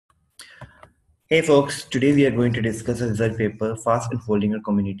Hey folks, today we are going to discuss a result paper, Fast Unfolding a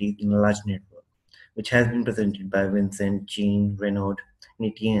Community in a Large Network, which has been presented by Vincent, Jean, Renaud,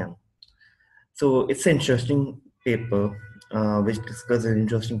 and Etienne. So it's an interesting paper which discusses an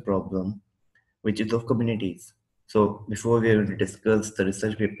interesting problem, which is of communities. So before we are going to discuss the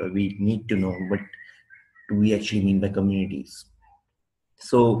research paper, we need to know what do we actually mean by communities.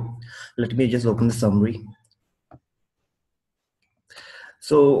 So let me just open the summary.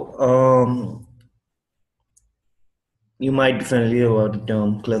 So you might be familiar about the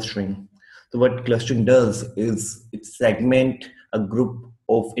term clustering. So what clustering does is it segment a group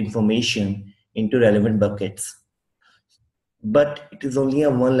of information into relevant buckets, but it is only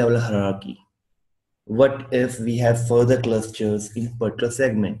a one level hierarchy. What if we have further clusters in particular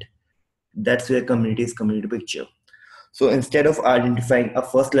segment? That's where communities come into picture. So instead of identifying a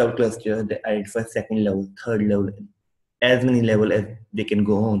first level cluster, they identify second level, third level, as many level as they can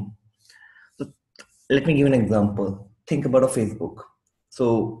go on. So let me give an example. Think about a Facebook.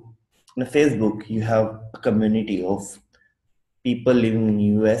 So in a Facebook, you have a community of people living in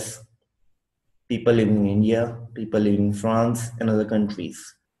US, people living in India, people living in France and other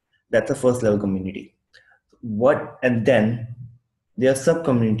countries. That's a first level community. What and then there are sub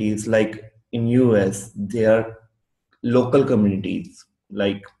communities like in US, there are local communities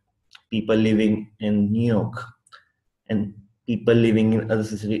like people living in New York and people living in other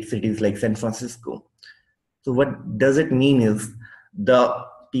cities like San Francisco. So what does it mean is the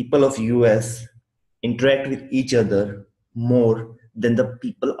people of US interact with each other more than the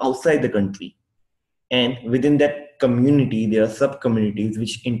people outside the country. And within that community, there are sub-communities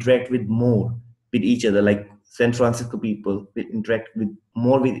which interact with more with each other, like San Francisco people will interact with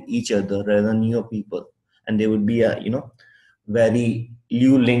more with each other rather than New York people. And there would be a, very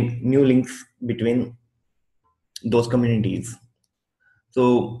new links between those communities.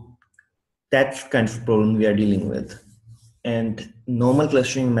 So that's kind of problem we are dealing with. And normal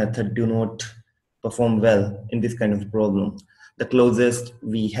clustering method do not perform well in this kind of problem. The closest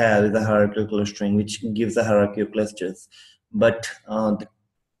we have is a hierarchical clustering, which gives a hierarchy of clusters. But the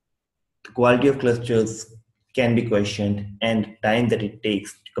quality of clusters can be questioned, and time that it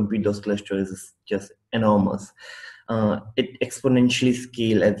takes to compute those clusters is just enormous. It exponentially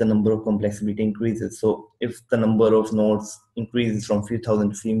scale as the number of complexity increases. So if the number of nodes increases from few thousand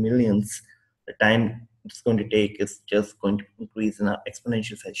to few millions, the time it's going to take is just going to increase in an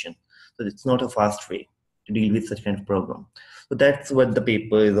exponential fashion. So it's not a fast way to deal with such kind of problem. So that's what the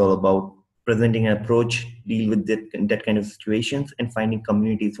paper is all about, presenting an approach, deal with that kind of situations and finding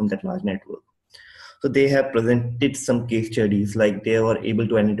communities from that large network. So they have presented some case studies, like they were able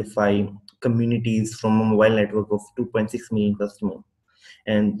to identify communities from a mobile network of 2.6 million customers,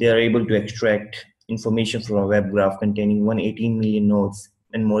 and they are able to extract information from a web graph containing 118 million nodes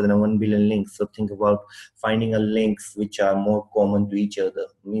and more than 1 billion links. So think about finding a links which are more common to each other.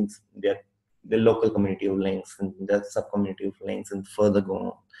 It means they're the local community of links and the sub community of links and further go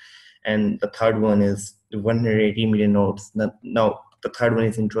on. And the third one is 180 million nodes. Now, the third one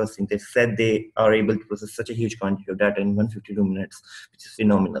is interesting. They said they are able to process such a huge quantity of data in 152 minutes, which is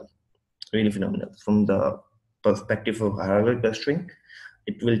phenomenal, really phenomenal. From the perspective of hierarchical clustering,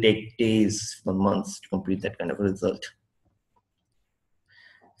 it will take days or months to complete that kind of a result.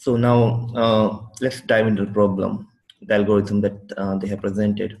 So now let's dive into the problem, the algorithm that they have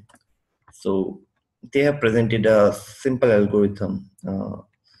presented. So they have presented a simple algorithm.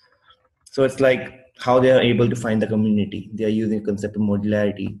 So it's like how they are able to find the community. They are using the concept of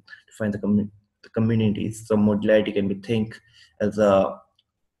modularity to find the communities. So modularity can be think as a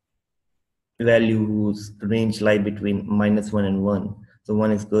value whose range lie between -1 and 1. So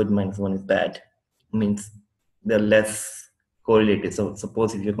 1 is good, -1 is bad. It means they're less correlated. So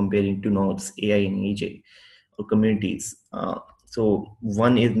suppose if you're comparing two nodes, AI and AJ, or communities, so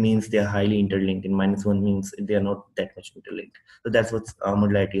 1 is means they are highly interlinked, and -1 means they are not that much interlinked. So that's what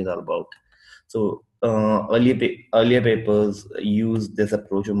modularity is all about. So earlier papers used this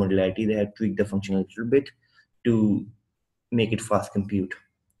approach of modularity. They had tweaked the function a little bit to make it fast compute.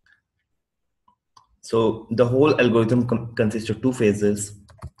 So the whole algorithm consists of two phases.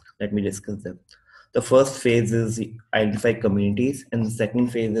 Let me discuss them. The first phase is identify communities, and the second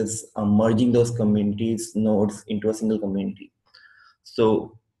phase is merging those communities nodes into a single community.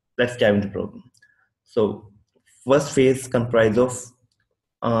 So let's dive into the problem. So first phase comprise of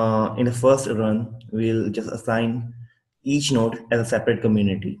in the first run, we'll just assign each node as a separate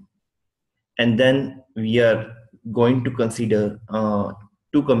community. And then we are going to consider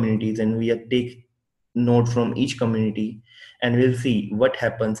two communities, and we are take node from each community, and we'll see what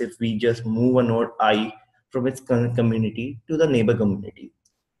happens if we just move a node I from its current community to the neighbor community.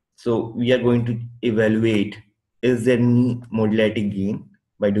 So we are going to evaluate, is there any modularity gain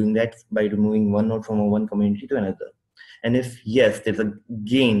by doing that, by removing one node from one community to another? And if yes, there's a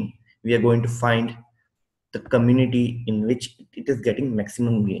gain, we are going to find the community in which it is getting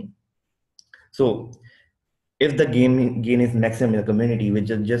maximum gain. So if the gain is maximum in the community, we're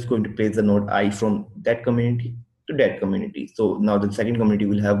just going to place the node I from that community to that community. So now the second community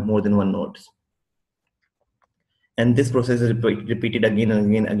will have more than one node. And this process is repeated again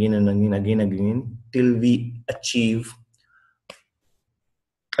and again till we achieve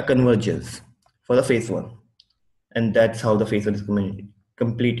a convergence for the phase one. And that's how the phase one is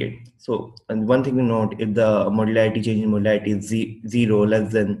completed. So, and one thing to note, if the modularity change in modularity is zero,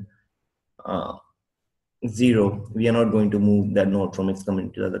 less than uh, zero, we are not going to move that node from its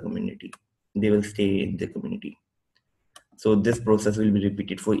community to the other community. They will stay in the community. So this process will be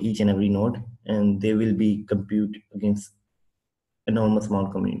repeated for each and every node, and they will be compute against enormous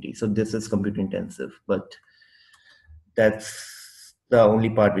amount community. So this is compute intensive, but that's the only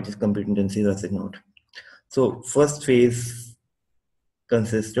part which is compute intensive as a node. So first phase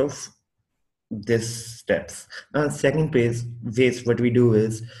consists of this steps. Second phase, what we do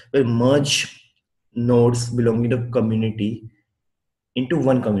is we'll merge nodes belonging to community into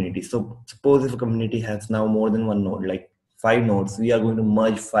one community. So suppose if a community has now more than one node, like 5 nodes, we are going to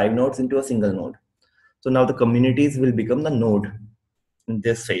merge 5 nodes into a single node. So now the communities will become the node in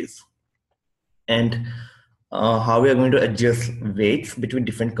this phase. And how we are going to adjust weights between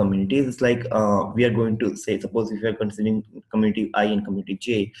different communities. It's like we are going to say, suppose if we are considering community I and community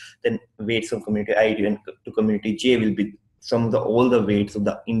J, then weights from community I to community J will be some of all the weights of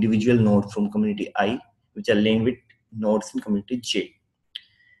the individual nodes from community I, which are linked with nodes in community J.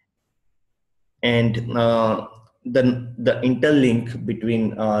 And the interlink between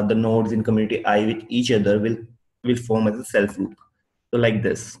the nodes in community I with each other will form as a self loop. So like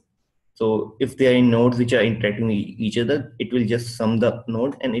this. So if there are nodes which are interacting with each other, it will just sum the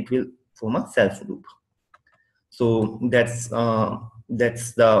node and it will form a self loop. So that's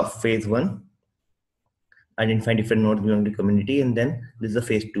the phase one. Identify different nodes belonging to community, and then this is the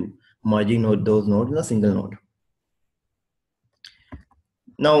phase two, merging those nodes in a single node.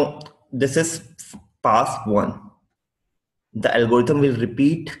 Now this is pass one. The algorithm will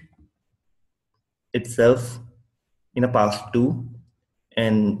repeat itself in a pass two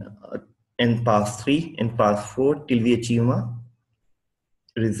and pass three and pass four till we achieve a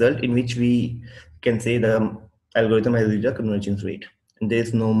result in which we can say the algorithm has reached a convergence rate. And there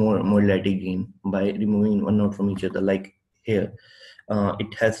is no more modularity gain by removing one node from each other. Like here,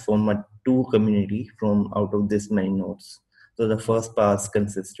 it has formed a two community from out of this many nodes. So the first pass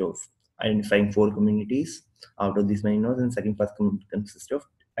consists of identifying 4 communities out of these many nodes, and second pass consists of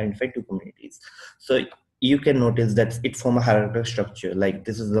identifying 2 communities. So you can notice that it forms a hierarchical structure. Like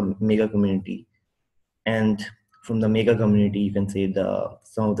this is the mega community, and from the mega community you can say these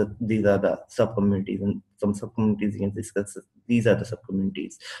are the sub communities, and some sub communities you can discuss these are the sub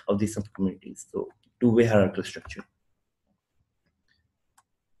communities of these sub communities. So two-way hierarchical structure.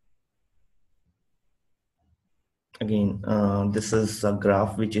 Again, this is a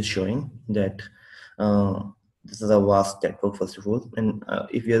graph which is showing that this is a vast network first of all, and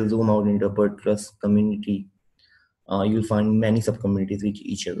if you zoom out into a particular community, you'll find many sub communities with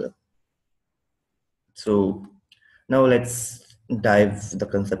each other. So now let's dive the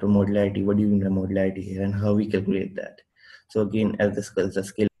concept of modularity. What do you mean by modularity here, and how we calculate that? So again, as discussed, the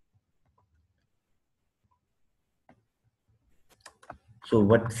scale. So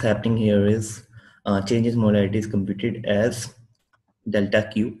what's happening here is changes modularity is computed as delta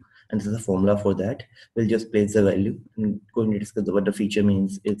Q, and this is a formula for that. We'll just place the value and going to discuss what the feature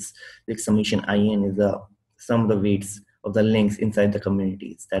means. It's like summation IN is the sum of the weights of the links inside the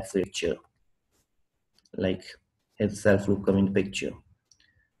communities. That's the picture. Like here's the self loop coming in the picture,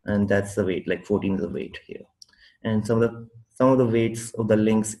 and that's the weight. Like 14 is the weight here, and some of the weights of the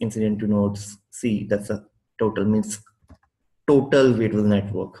links incident to nodes C. That's a total, means total weight of the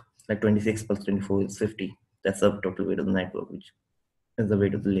network. Like 26 plus 24 is 50. That's the total weight of the network, which is the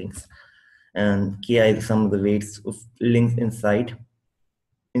weight of the links. And Ki is the sum of the weights of links inside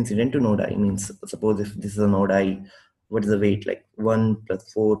incident to node I. Means suppose if this is a node I, what is the weight? Like 1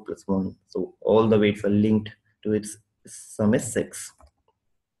 plus 4 plus 1. So all the weights are linked to its sum is 6.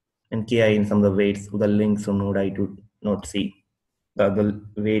 And Ki in some of the weights of the links from node I to node C. The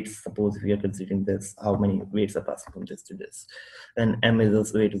weights, suppose if we are considering this, how many weights are passing from this to this. And M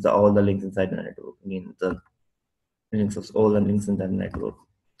is the weight of all the links inside the network. Again, the links of all the links in that network.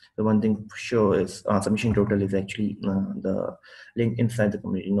 The one thing for sure is summation total is actually the link inside the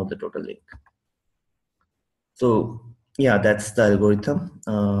community, not the total link. So Yeah, that's the algorithm.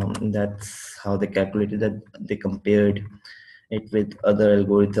 That's how they calculated that. They compared it with other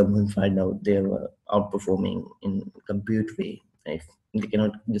algorithms and find out they were outperforming in compute way. If they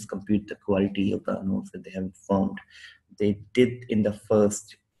cannot just compute the quality of the nodes that they have formed, they did in the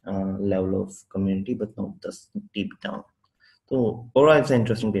first level of community, but not just deep down. So overall, it's an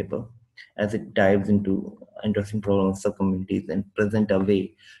interesting paper as it dives into interesting problems of communities and present a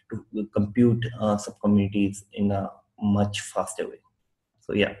way to compute sub-communities in a much faster way.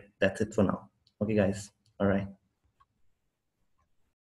 So yeah, that's it for now. Okay, guys. All right.